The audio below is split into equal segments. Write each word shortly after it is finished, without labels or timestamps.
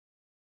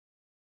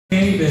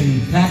Gabe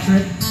and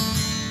Patrick.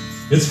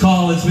 It's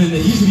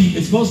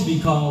supposed to be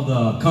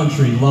called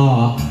Country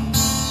Law,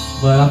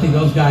 but I think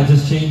those guys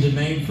just changed the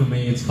name for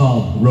me. It's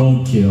called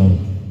Roadkill.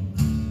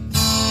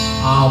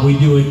 We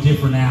do it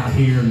different out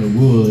here in the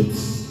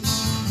woods.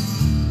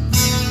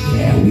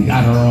 Yeah, we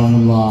got our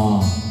own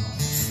law.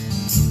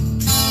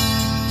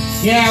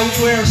 Yeah, we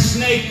wear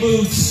snake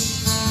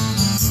boots.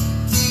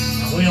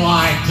 We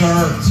like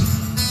dirt.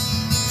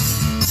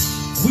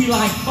 We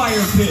like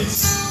fire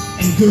pits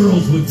and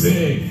girls with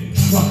big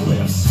truck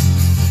lifts.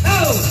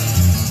 Oh!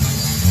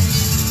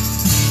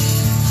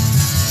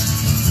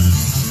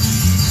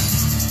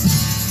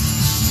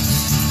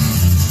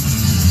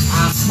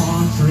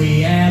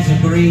 Country as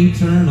a green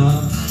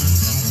turnip,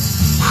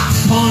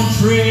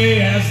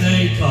 country as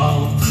they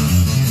come.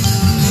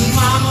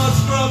 Mama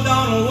scrubbed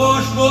on a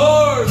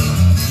washboard,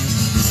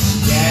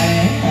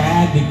 Dad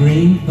had the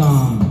green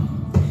thumb,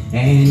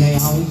 and they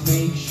always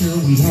make sure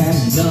we had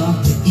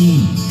enough to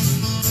eat.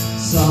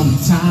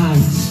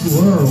 Sometimes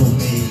squirrel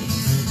meat,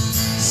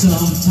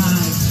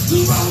 sometimes the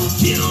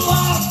roadkill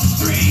off the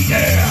street.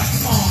 Yeah,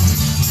 come on.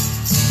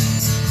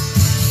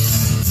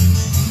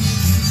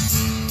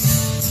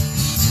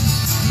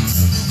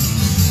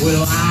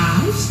 Well,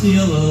 I'm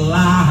still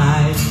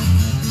alive.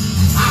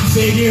 I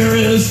figure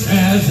it's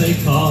as they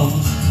come.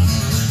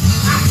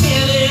 I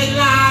tell it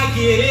like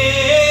it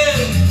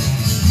is.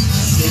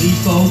 City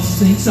folks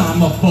thinks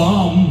I'm a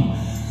bum,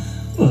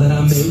 but I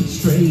made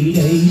straight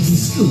A's in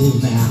school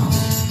now.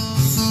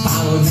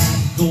 Following that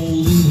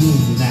golden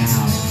rule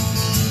now.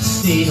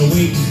 Staying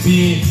away from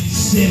big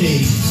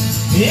city.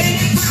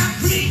 Any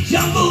concrete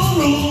jungle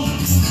rule.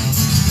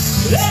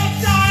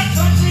 That's our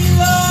country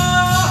love.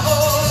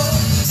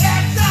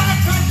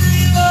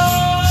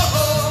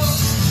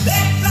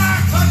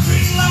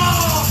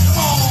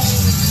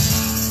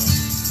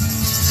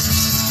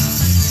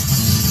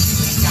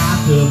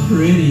 The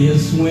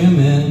prettiest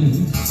women,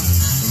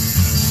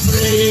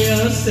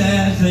 prettiest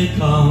as they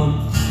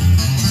come.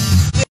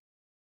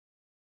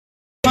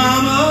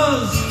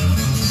 Mamas,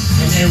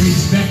 and they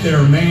respect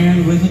their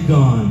man with a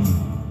gun.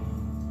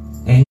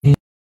 And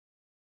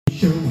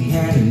sure we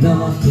had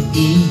enough to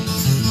eat.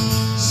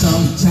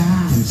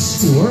 Sometimes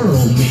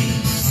squirrel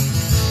meat,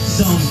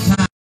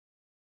 sometimes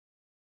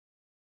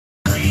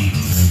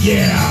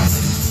yeah.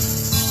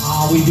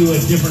 Oh, we do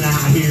it different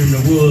out here in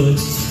the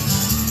woods.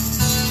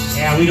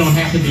 Yeah, we don't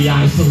have to be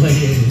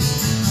isolated.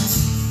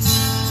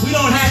 We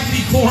don't have to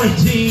be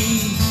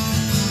quarantined,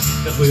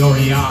 because we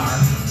already are.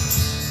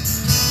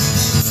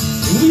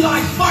 And we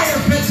like fire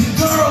pits and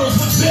girls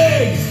with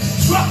big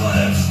truck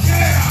lifts.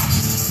 Yeah,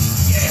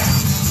 yeah.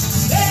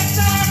 That's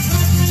our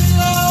country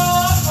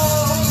law.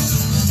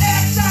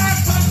 That's our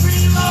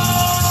country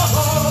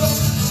law.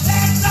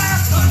 That's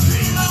our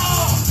country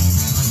law.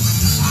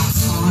 Our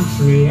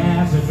country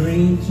has a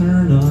green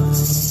turnip.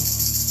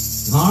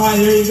 All right,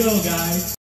 there you go, guys.